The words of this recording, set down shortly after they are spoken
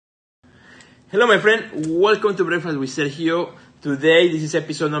Hello, my friend. Welcome to Breakfast with Sergio. Today, this is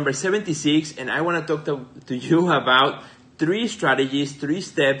episode number 76, and I want to talk to you about 3 strategies, 3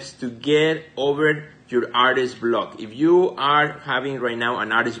 steps to get over your artist block. If you are having right now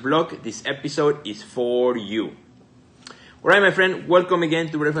an artist block, this episode is for you. All right, my friend. Welcome again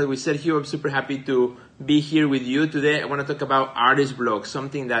to Breakfast with Sergio. I'm super happy to be here with you today. I want to talk about artist block,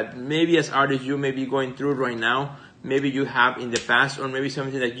 something that maybe as artists you may be going through right now. Maybe you have in the past, or maybe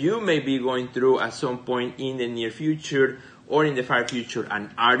something that you may be going through at some point in the near future or in the far future,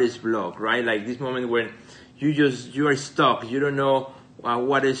 an artist block, right? Like this moment when you are stuck, you don't know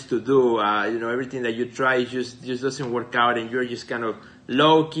what is to do, everything that you try just doesn't work out, and you're just kind of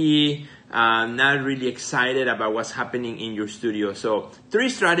low-key, not really excited about what's happening in your studio. So 3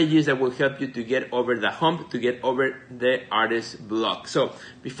 strategies that will help you to get over the hump, to get over the artist block. So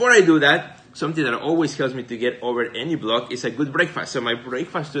before I do that, something that always helps me to get over any block is a good breakfast. So my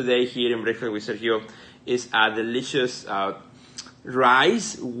breakfast today here in Breakfast with Sergio is a delicious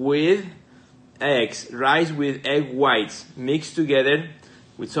rice with eggs. Rice with egg whites mixed together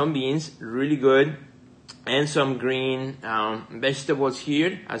with some beans, really good. And some green vegetables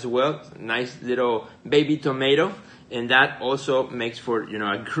here as well. Nice little baby tomato. And that also makes for,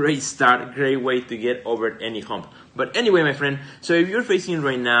 a great start, great way to get over any hump. But anyway, my friend, so if you're facing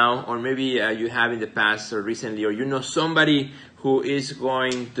right now, or maybe you have in the past or recently, or you know somebody who is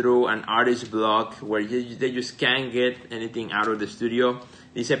going through an artist block where they just can't get anything out of the studio,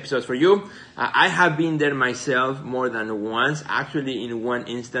 this episode's for you. I have been there myself more than once. Actually, in one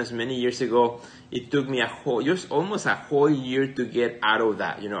instance, many years ago, it took me almost a whole year to get out of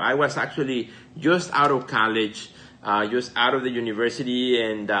that. I was actually just out of college, just out of the university,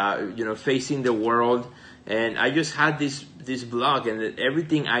 and facing the world. And I just had this block, and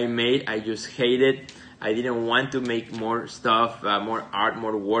everything I made, I just hated. I didn't want to make more stuff, more art,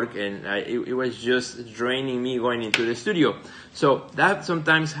 more work, and it was just draining me going into the studio. So that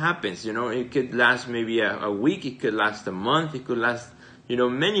sometimes happens, it could last maybe a week, it could last a month, it could last,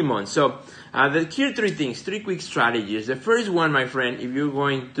 many months. So here are 3 things, 3 quick strategies. The first one, my friend, if you're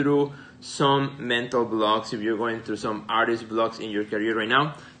going through some mental blocks, if you're going through some artist blocks in your career right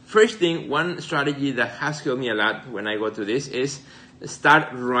now, first thing, one strategy that has helped me a lot when I go through this is start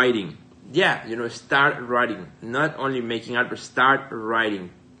writing. Yeah, start writing. Not only making art, but start writing.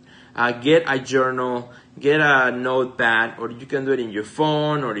 Get a journal, get a notepad, or you can do it in your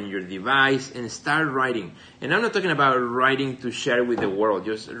phone or in your device, and start writing. And I'm not talking about writing to share with the world,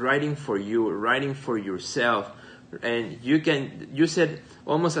 just writing for you, writing for yourself. And you can use it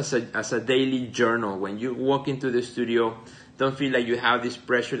almost as a daily journal. When you walk into the studio, don't feel like you have this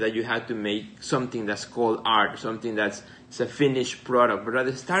pressure that you have to make something that's called art, something that's a finished product, but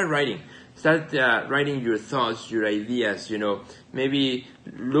rather start writing. Start writing your thoughts, your ideas, maybe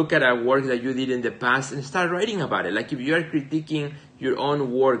look at a work that you did in the past and start writing about it. Like if you are critiquing your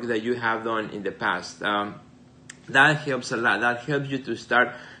own work that you have done in the past, that helps a lot. That helps you to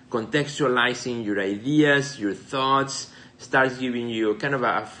start contextualizing your ideas, your thoughts, starts giving you kind of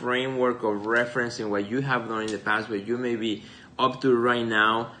a framework of reference in what you have done in the past, what you may be up to right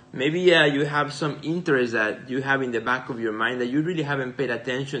now. Maybe you have some interest that you have in the back of your mind that you really haven't paid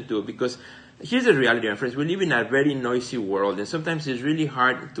attention to, because here's the reality, my friends. We live in a very noisy world, and sometimes it's really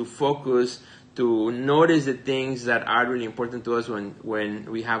hard to focus, to notice the things that are really important to us when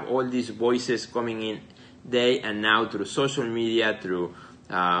we have all these voices coming in day and now through social media, through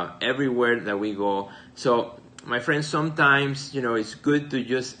everywhere that we go. So my friends, sometimes, it's good to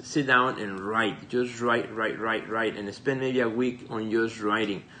just sit down and write. Just write, and spend maybe a week on just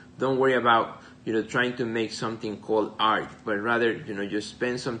writing. Don't worry about, trying to make something called art, but rather, just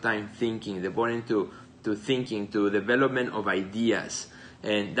spend some time thinking, devoting to thinking, to development of ideas.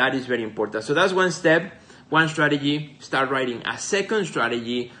 And that is very important. So that's one step, one strategy, start writing. A second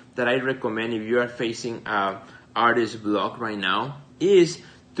strategy that I recommend if you are facing an artist block right now is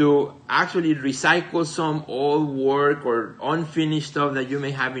to actually recycle some old work or unfinished stuff that you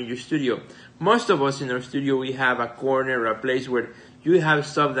may have in your studio. Most of us in our studio, we have a corner or a place where you have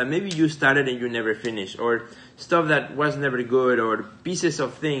stuff that maybe you started and you never finished, or stuff that was never good, or pieces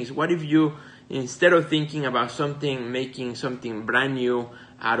of things. What if you, instead of thinking about something, making something brand new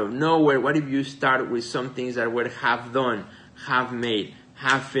out of nowhere, what if you start with some things that were half done, half made,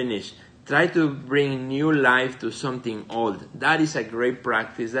 half finished? Try to bring new life to something old. That is a great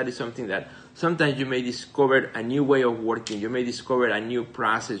practice. That is something that sometimes you may discover a new way of working. You may discover a new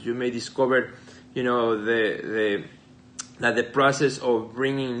process. You may discover, that the process of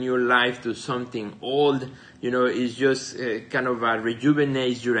bringing new life to something old, is just kind of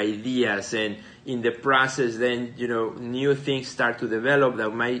rejuvenates your ideas, and in the process, then, new things start to develop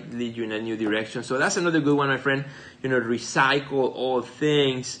that might lead you in a new direction. So that's another good one, my friend. Recycle all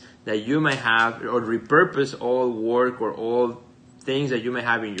things that you might have, or repurpose all work or all things that you may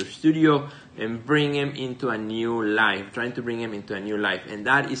have in your studio and bring them into a new life, trying to bring them into a new life. And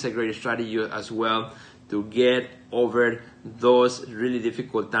that is a great strategy as well to get over those really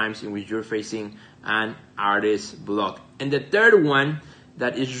difficult times in which you're facing an artist block. And the third one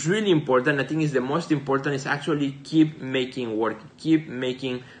that is really important, I think is the most important, is actually keep making work.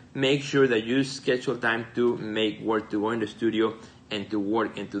 Make sure that you schedule time to make work, to go in the studio and to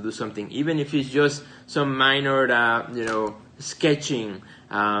work and to do something, even if it's just some minor, sketching,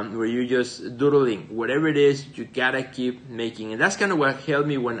 where you're just doodling, whatever it is, you gotta keep making. And that's kind of what helped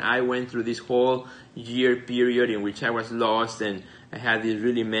me when I went through this whole year period in which I was lost and I had this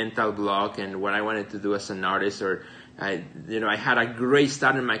really mental block and what I wanted to do as an artist, or I had a great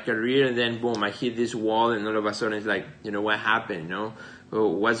start in my career, and then boom, I hit this wall, and all of a sudden it's like, what happened?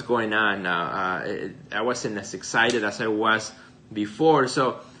 What's going on? I wasn't as excited as I was before.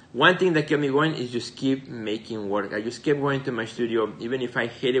 So one thing that kept me going is just keep making work. I just kept going to my studio, even if I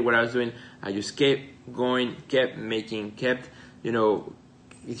hated what I was doing. I just kept going, kept making,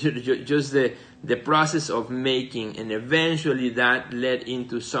 just the process of making, and eventually that led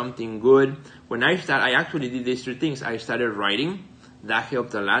into something good. When I actually did these three things. I started writing. That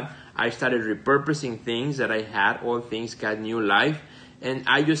helped a lot. I started repurposing things that I had. All things got new life. And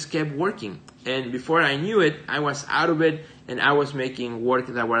I just kept working. And before I knew it, I was out of it, and I was making work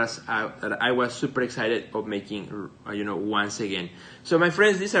that I was super excited of making, once again. So my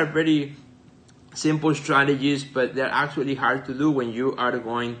friends, these are very simple strategies, but they're actually hard to do when you are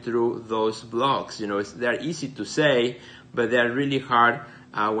going through those blocks. They're easy to say, but they're really hard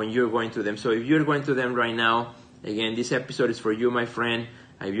when you're going through them. So if you're going through them right now, again, this episode is for you, my friend.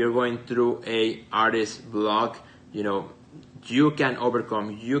 If you're going through a artist block, you can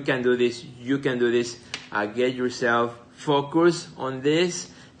overcome. You can do this. You can do this. Get yourself focused on this.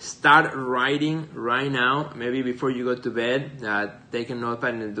 Start writing right now. Maybe before you go to bed, take a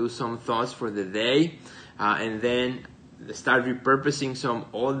notepad and do some thoughts for the day. And then start repurposing some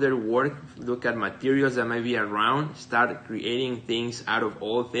older work. Look at materials that might be around. Start creating things out of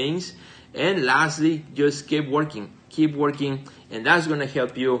old things. And lastly, just keep working. Keep working. And that's going to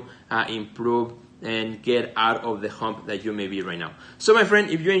help you improve and get out of the hump that you may be right now. So my friend,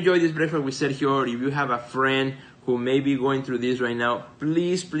 if you enjoyed this breakfast with Sergio, or if you have a friend who may be going through this right now,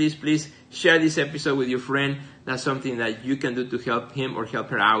 please share this episode with your friend. That's something that you can do to help him or help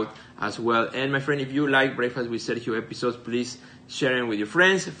her out as well. And my friend, if you like Breakfast with Sergio episodes, please share them with your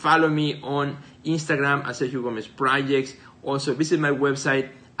friends. Follow me on Instagram at Sergio Gomez Projects. Also visit my website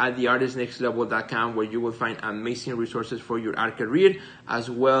at theartistnextlevel.com, where you will find amazing resources for your art career, as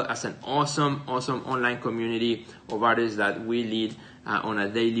well as an awesome online community of artists that we lead on a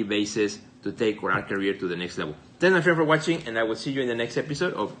daily basis to take our art career to the next level. Thanks, my friend, for watching, and I will see you in the next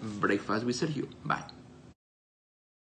episode of Breakfast with Sergio. Bye.